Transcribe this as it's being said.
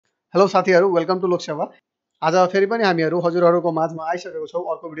Hello साथीहरु, welcome to Lok Sewa. आज फेरि पनि हामीहरु हजुरहरुको माझमा आइसकेको छौं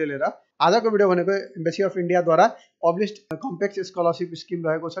अर्को भिडियो लिएर। आजको भिडियो भनेको एम्बेसी अफ इन्डिया द्वारा पब्लिश्ड कम्पेक्स स्कलरशिप स्किम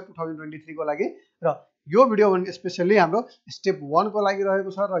रहेको छ 2023 को लागि र यो भिडियो भने स्पेशली हाम्रो स्टेप 1 को लागि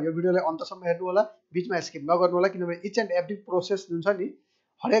रहेको छ र यो भिडियोलाई अन्तसम्म हेर्नु होला, बीचमा स्किप नगर्नु होला किनभने इच एन्ड एभ्री प्रोसेस जुन छ नि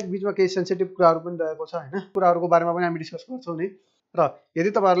हरेक बीचमा केही सेन्सिटिभ कुराहरु पनि रहेको छ हैन। कुराहरुको बारेमा पनि हामी डिस्कस गर्छौं नि र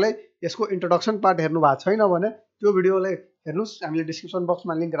यदि तपाईहरुले यसको इन्ट्रोडक्सन पार्ट हेर्नु भएको छैन भने त्यो भिडियोलाई हेर्नुस्, हामीले डिस्क्रिप्सन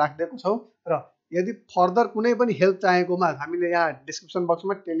बक्समा लिंक राखिदिएको छौं र यदि फर्दर कुनै पनि हेल्प चाहेकोमा हामीले यहाँ डिस्क्रिप्सन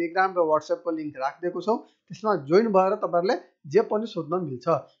बक्समा टेलिग्राम र व्हाट्सएप को लिंक राखिदिएको छौं। त्यसमा जोइन भएर तपाईहरुले जे पनि सोध्न मिल्छ।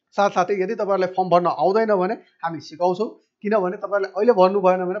 साथसाथै यदि तपाईहरुले फर्म भर्न आउँदैन भने हामी सिकाउँछौं, किनभने तपाईहरुले अहिले भर्नु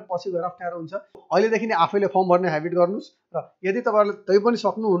भएन भने पछि गएर अप्ठ्यारो हुन्छ। अहिलेदेखि नै आफैले फर्म भर्ने ह्याबिट गर्नुस् र यदि तपाईहरुले त्यै पनि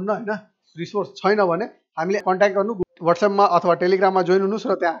सक्नुहुन्न हैन, रिसोर्स छैन भने हामीले कन्ट्याक्ट गर्नु, व्हाट्सएपमा अथवा टेलिग्राममा जोइन हुनुस्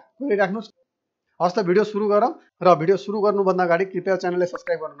र त्यहाँ क्वेरी राख्नुस्। हस् त भिडियो सुरु गरौँ र भिडियो सुरु गर्नुभन्दा अगाडि कृपया च्यानललाई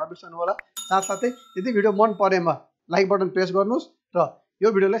सब्स्क्राइब गर्न नबिर्सनु होला। साथसाथै यदि भिडियो मन परेमा लाइक बटन प्रेस गर्नुस् र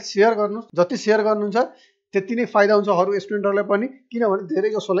यो भिडियोलाई शेयर गर्नुस्। जति शेयर गर्नुहुन्छ त्यति नै फाइदा हुन्छ अरु स्टुडेन्टहरुलाई पनि, किनभने धेरै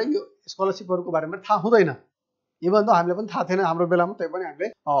जसोलाई यो स्कलरशिपहरुको बारेमा थाहा हुँदैन। इभन त हामीले पनि थाहा थिएन हाम्रो बेलामा, त्यै पनि हामीले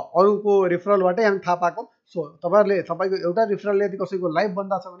अरुको रेफरलबाटै हामी थाहा पाएको। सो तपाईहरुले तपाईको एउटा रेफरलले यदि कसैको लाइफ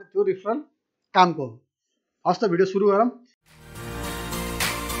बन्दा छ भने त्यो रेफरल कामको हो। हस् त भिडियो सुरु गरौँ।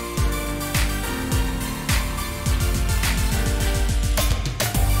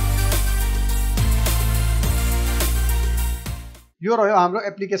 यो रह्यो हाम्रो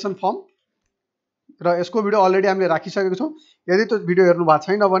एप्लिकेसन फर्म र यसको भिडियो अलरेडी हामीले राखिसकेको छौं। यदि त्यो भिडियो हेर्नु भएको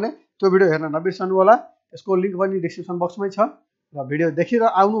छैन भने त्यो भिडियो हेर्न नबिर्सनु होला। यसको लिंक पनि डिस्क्रिप्सन बक्समै छ र भिडियो देखिर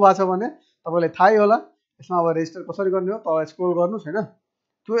आउनु भएको छ भने तपाईलाई थाहै होला यसमा अब रेजिस्टर कसरी गर्ने हो। तल स्क्रोल गर्नुस् हैन,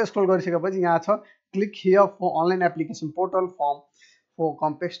 त्यो स्क्रोल गरिसकेपछि यहाँ छ click here for online application portal form for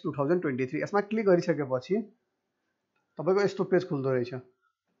कम्पेक्स 2023। यसमा क्लिक गरिसकेपछि तपाईको यस्तो पेज खुल्दो रहेछ।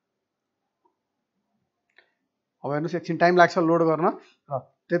 अब हेर्नुस्, एकछिन टाइम लाग्छ लोड गर्न र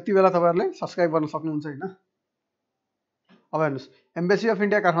त्यति बेला तपाईहरुले सब्स्क्राइब गर्न सक्नुहुन्छ हैन। अब हेर्नुस्, embassy of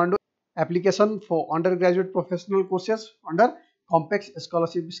India Kathmandu application for अन्डरग्रेजुएट professional courses under कम्पेक्स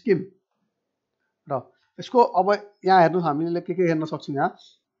scholarship scheme र यसको अब यहाँ हेर्नुस् हामीले के हेर्न सक्छौं। यहाँ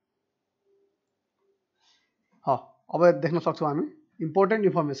अब देख्न सक्छौं हामी important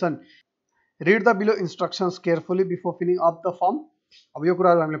information, read the below instructions carefully before feeling up the form. अब यो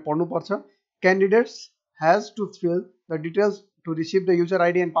कुराहरु हामीले पढ्नु पर्छ। Candidates has to fill the details to receive the user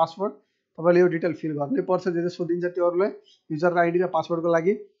ID and password। तपाईले यो डिटेल फिल गर्नै पर्छ जे जे सोधिन्छ त्योहरुले युजर आईडी र पासवर्ड को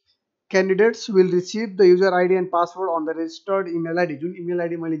लागि। Candidates will receive the user ID and password on the registered email ID. जुन इमेल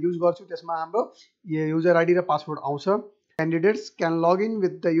आईडी मैले युज गर्छु त्यसमा हाम्रो युजर आईडी र पासवर्ड आउँछ। Candidates can log in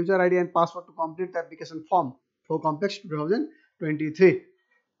with the user ID and password two complete the application form for कम्पेक्स 2023।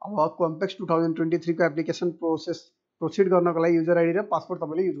 अब कम्पेक्स 2023 को application processed गर्नको लागि युजर आईडी र पासवर्ड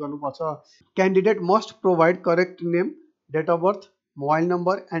तपाईले युज गर्नुपर्छ। Candidate must provide correct name, date of birth, mobile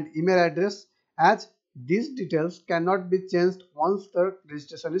number and email address as this details can not be changed once the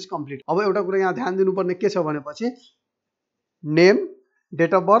registration is complete. अब एउटा कुरा यहाँ ध्यान दिनुपर्ने के छ भनेपछि name,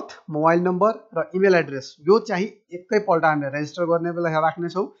 date of birth, mobile number र इमेल एड्रेस यो चाहिँ एकैपल्ट हामीले रेजिस्टर गर्ने बेला राख्ने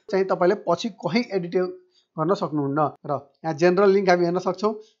छौं। चाहिँ तपाईले पछि कहीं एडिट गर्न सक्नुहुन्न। र यहाँ जेनरल लिंक हामी हेर्न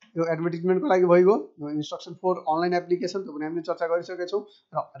सक्छौं। यो एडभर्टाइजमेन्टको लागि भइगयो। यो इन्स्ट्रक्सन फर अनलाइन एप्लिकेसन त्यो पनि हामीले चर्चा गरिसकेका छौं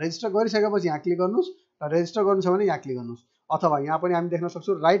र रेजिस्टर गरिसकेपछि यहाँ क्लिक गर्नुस् र रेजिस्टर गर्नु छ भने यहाँ क्लिक गर्नुस्। अथवा यहाँ पनि हामी देख्न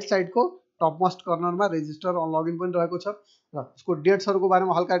सक्छौं राइट साइडको top most कर्नरमा resistor on login पनि रहेको छ र यसको डेट्सहरुको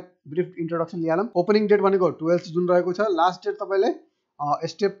बारेमा हल्का ब्रिफ इन्ट्रोडक्सन लिहालौं। ओपनिङ डेट भनेको 12 जुन रहेको छ। लास्ट डेट तपाईले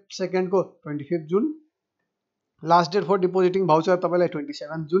स्टेप 2 को 25 जुन, लास्ट डेट फर डिपोजिटिङ भाउचर तपाईलाई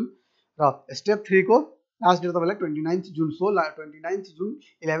 27 जुन र स्टेप 3 को लास्ट डेट तपाईलाई 29 जुन। सो 29 जुन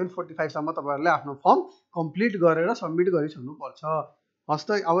 11:45 सम्म तपाईहरुले आफ्नो फर्म कम्प्लिट गरेर सबमिट गरिसक्नु पर्छ। हस् त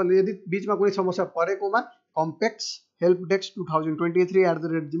अब यदि बीचमा कुनै समस्या परेकोमा कम्पेक्स हेल्प डेस्क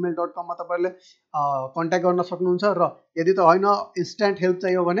 2023@gmail.com मा तपाईहरुले कन्ट्याक्ट गर्न सक्नुहुन्छ र यदि त हैन इन्स्ट्यान्ट हेल्प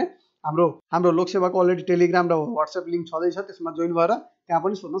चाहियो भने हाम्रो लोकसेवाको अलरेडी टेलिग्राम र व्हाट्सएप लिंक छँदैछ, त्यसमा जोइन भएर त्यहाँ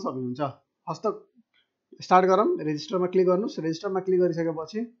पनि सोध्न सक्नुहुन्छ। हस् त स्टार्ट गरौँ। रेजिस्टरमा क्लिक गर्नुस्। रेजिस्टरमा क्लिक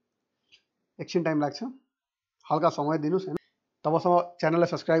गरिसकेपछि एकछिन टाइम लाग्छ, हल्का समय दिनुस् हैन। तबसम्म च्यानललाई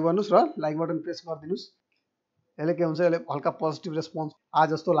सब्स्क्राइब गर्नुस् र लाइक बटन प्रेस गरिदिनुस्। यसले के हुन्छ, यसले हल्का पोजिटिभ रेस्पोन्स आ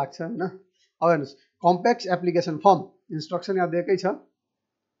जस्तो लाग्छ हैन। अब हेर्नुस्, कम्पेक्स एप्लिकेसन फर्म इन्स्ट्रक्सन यहाँ दिएकै छ।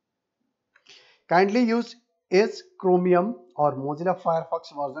 काइन्डली युज एज क्रोमियम और मोजिला फायरफक्स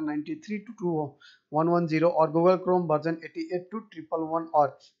वर्जन 93 to 2110 और गूगल क्रोम वर्जन 88 to 111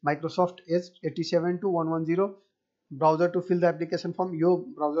 और Microsoft Edge 87 to 110 browser to fill the application form। यो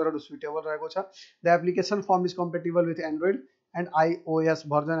ब्राउजरहरु सुटेबल रहेको छ। The application form is compatible with Android and iOS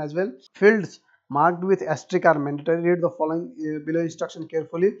version as well. Fields marked with asterisk are mandatory. Read the following below instruction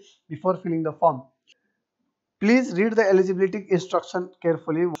carefully before filling the form. Please read the eligibility instruction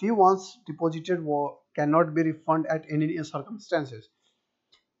carefully. Fee once deposited cannot be refunded at any circumstances.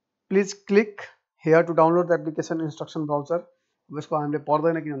 Please click here to download the application instruction browser. यसको हामीले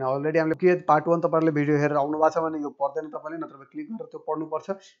पर्दैन किनभने already हामीले के part 1 तपाईहरुले video हेरेर आउनु भएको छ भने यो पर्दैन तपाईले नत्र क्लिक गरेर त्यो पढ्नु पर्छ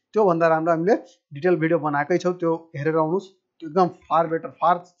त्यो भन्दा राम्रो हामीले डिटेल भिडियो बनाएकै छौ त्यो हेरेर आउनुस् त्यो एकदम फार बेटर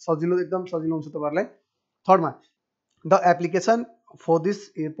फार सजिलो एकदम सजिलो हुन्छ तपाईहरुलाई थर्डमा the application for this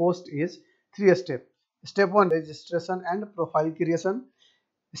post is 3 step step 1 registration and profile creation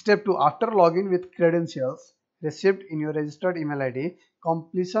step 2 after login with credentials received in your registered email ID,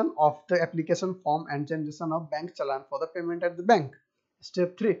 completion of the application form and generation of bank challan for the payment at the bank.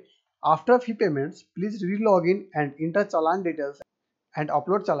 Step 3. After fee payments, please re-log in and enter challan details and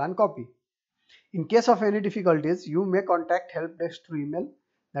upload challan copy. In case of any difficulties, you may contact help desk through email,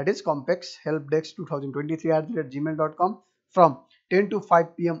 that is Compex helpdesk2023@gmail.com from 10 to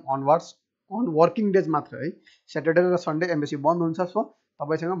 5 PM onwards on working days matra है Saturday र Sunday embassy बन्द हुन्छ so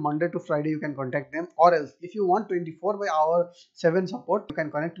तपाईसँग Monday to Friday you can contact them, or else if you want 24/7 support you can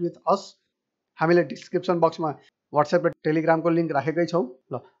connect with us. हामीले description बक्समा WhatsApp र Telegram को link राखेकै छौ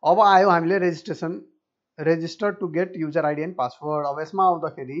ल अब आयो हामीले register to get user ID and password. अब यसमा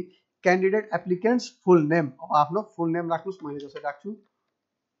आउँदाखेरि candidate applicants full name अब आफ्नो full name राख्नुस् मैले जसरी राख्छु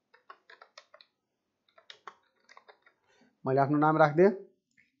मैले आफ्नो नाम राख्दिए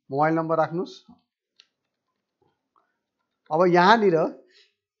मोबाइल नम्बर राख्नुस् अब यहाँ निर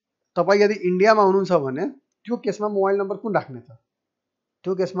तपाई यदि इन्डियामा हुनुहुन्छ भने त्यो केसमा मोबाइल नम्बर कुन राख्ने त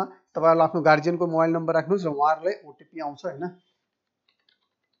त्यो केसमा तपाईहरुले आफ्नो गार्जियनको मोबाइल नम्बर राख्नुस् र उहाँहरुलाई ओटीपी आउँछ हैन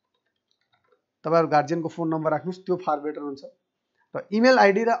तपाईहरु गार्जियनको फोन नम्बर राख्नुस् त्यो फार बेटर हुन्छ र इमेल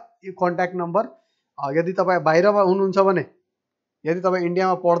आईडी र कन्ट्याक्ट नम्बर यदि तपाई बाहिरमा हुनुहुन्छ भने यदि तपाई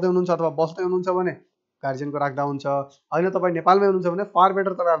इन्डियामा पढ्दै हुनुहुन्छ अथवा बस्दै हुनुहुन्छ भने गार्जियनको राख्दा हुन्छ हैन तपाई नेपालमै हुनुहुन्छ भने फार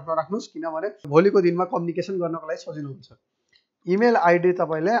बेटर तपाई आफ्नो राख्नुस् किनभने भोलिको दिनमा कम्युनिकेसन गर्नको लागि सजिलो हुन्छ इमेल आईडी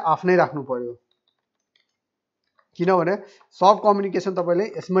तपाईले आफ्नै राख्नु पर्यो किनभने सब कम्युनिकेसन तपाईले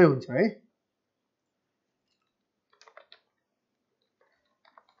यसमै हुन्छ है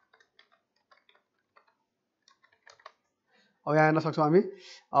अब यहाँ हेर्न सक्छौं हामी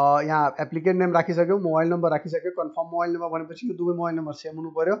यहाँ applicant name राखिसक्यौ mobile number राखिसक्यौ confirm mobile number भनेपछि यो दुवै मोबाइल नम्बर सेम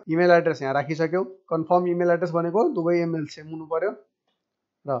हुनु पर्यो इमेल एड्रेस यहाँ राखिसक्यौ कन्फर्म इमेल एड्रेस भनेको दुवै इमेल सेम हुनु पर्यो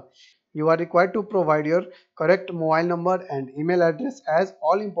र you are required to provide your correct mobile number and email address as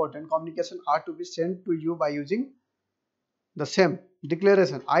all important communication are to be sent to you by using the same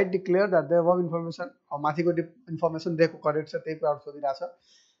declaration. I declare that the above information माथिको information दिएको correct छ त्यही कुरा सोधिराछ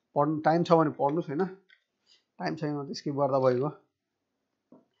पढ्नु time छ भने पढ्नुस् हैन time छैन भने स्किप गर्दा भयो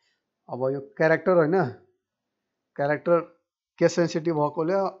अब यो क्यारेक्टर हैन क्यारेक्टर केस सेन्सिटिभ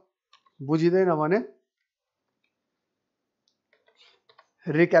भएकोले बुझिदैन भने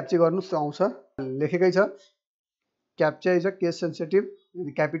रिक्याप्चा गर्नुस् आउँछ लेखेकै छ क्याप्चा इज अ केस सेन्सिटिभ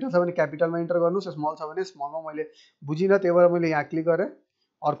यदि क्यापिटल छ भने क्यापिटलमा इन्टर गर्नुस् स्मल छ भने स्मलमा मैले बुझिन त्यही भएर मैले यहाँ क्लिक गरे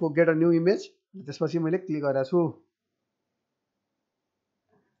अर्को गेट अ न्यू इमेज त्यसपछि मैले क्लिक गरेको छु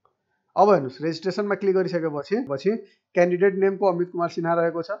अब हेर्नुस् रेजिस्ट्रेसनमा क्लिक गरिसकेपछि क्यान्डिडेट नेमको अमित कुमार सिन्हा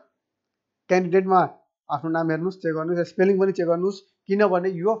रहेको छ क्यान्डिडेटमा आफ्नो नाम हेर्नुस् चेक गर्नुस् स्पेलिङ पनि चेक गर्नुस्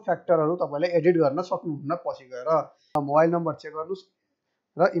किनभने यो फ्याक्टरहरु तपाईले एडिट गर्न सक्नुहुन्न पछि गएर मोबाइल नम्बर चेक गर्नुस्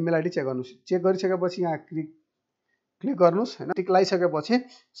र इमेल आईडी चेक गर्नुस् चेक गरिसकेपछि यहाँ क्लिक गर्नुस् हैन टिक लगाइसकेपछि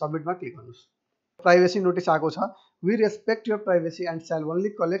सबमिटमा क्लिक गर्नुस् प्राइभेसी नोटिस आएको छ we respect your privacy and shell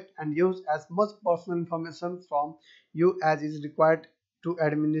only collect and use as much personal information from you as is required to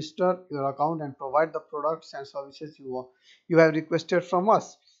administer your account and provide the products and services you have requested from us.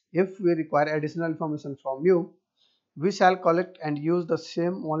 If we require additional information from you, we shall collect and use the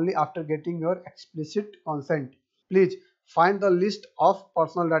same only after getting your explicit consent. Please find the list of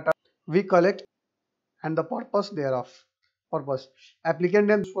personal data we collect and the purpose thereof. Applicant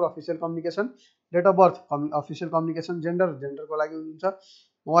name for official communication, date of birth official communication, gender को लागि हुन्छ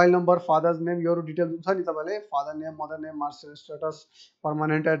mobile number father's name यो details हुन्छ नि तपाईले father name mother name marks status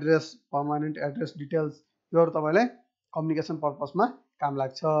permanent address details यो तपाईले communication पर्पसमा काम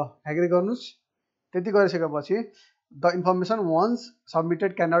लाग्छ एग्री गर्नुस् त्यति गरिसकेपछि the information once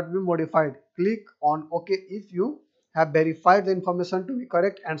submitted can not be modified click on okay if you have verified the information to be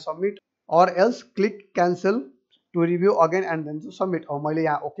correct and submit or else click cancel to review again and then to submit अब मैले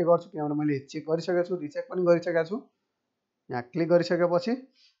यहाँ okay गर्छु किनभने मैले check गरिसकेको छु recheck पनि गरिसकेको छु यहाँ क्लिक गरिसकेपछि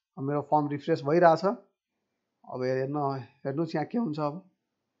मेरो फर्म रिफ्रेश भइराछ अब हेर्नुस् यहाँ के हुन्छ अब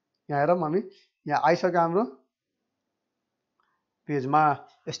यहाँ हेरौँ हामी यहाँ आइसक्यो हाम्रो पेजमा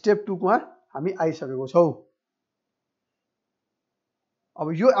स्टेप 2 मा हामी आइसकेको छौं अब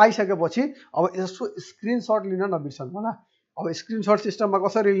यो आइसकेपछि अब यसको स्क्रिनशट लिन नबिर्सनु होला। अब स्क्रिनशट सिस्टममा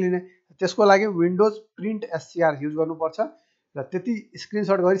कसरी लिने, त्यसको लागि विन्डोज प्रिन्ट एससीआर युज गर्नुपर्छ र त्यति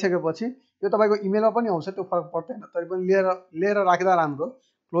स्क्रिनशट गरिसकेपछि यो तपाईँको इमेलमा पनि आउँछ, त्यो फरक पर्दैन, तरै पनि लिएर राख्दा राम्रो।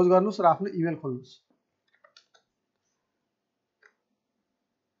 क्लोज गर्नुस् र आफ्नो इमेल खोल्नुस्।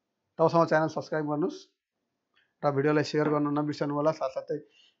 तबसम्म च्यानल सब्सक्राइब गर्नुस् र भिडियोलाई सेयर गर्न नबिर्सनु होला। साथसाथै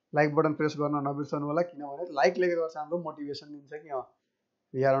लाइक बटन प्रेस गर्न नबिर्सनु होला, किनभने लाइकले गर्छ हाम्रो मोटिभेसन दिन्छ कि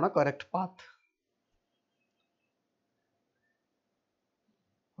we are on a correct path.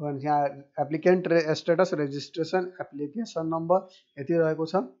 यहाँ applicant status registration application number यति रहेको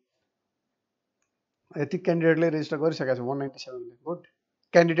छ, यति क्यान्डिडेटले रेजिस्टर गरिसकेको छ 197ले। गुड।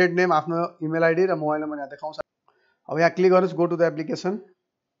 क्यान्डिडेट नेम आफ्नो इमेल आइडी र मोबाइल नम्बर यहाँ देखाउँछ। अब यहाँ क्लिक गर्नुहोस् गो टु द एप्लिकेसन।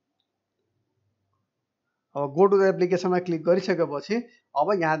 अब गो टु द एप्लिकेसनमा क्लिक गरिसकेपछि अब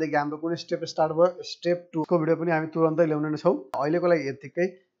यहाँदेखि हाम्रो कुनै स्टेप स्टार्ट भयो। स्टेप 2 को भिडियो पनि हामी तुरन्तै ल्याउने नै छौँ। अहिलेको लागि यतिकै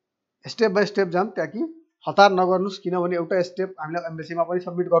स्टेप बाई स्टेप जाम, ताकि हतार नगर्नुस्, किनभने एउटा स्टेप हामीलाई एम्बेसीमा पनि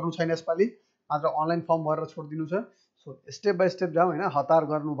सबमिट गर्नु छैन, यसपालि मात्र अनलाइन फर्म भरेर छोडिदिनु छ। सो स्टेप बाई स्टेप जाउँ होइन, हतार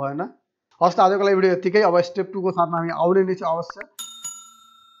गर्नु भएन। हस् त आजको लागि भिडियो यतिकै। अब स्टेप 2 को साथमा हामी आउने नै छ अवश्य।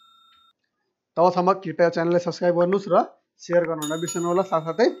 तबसम्म कृपया च्यानललाई सब्सक्राइब गर्नुस् र सेयर गर्न नबिर्सनु होला।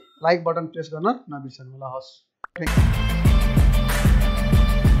 साथसाथै लाइक बटन प्रेस गर्न नबिर्सनु होला। हस्।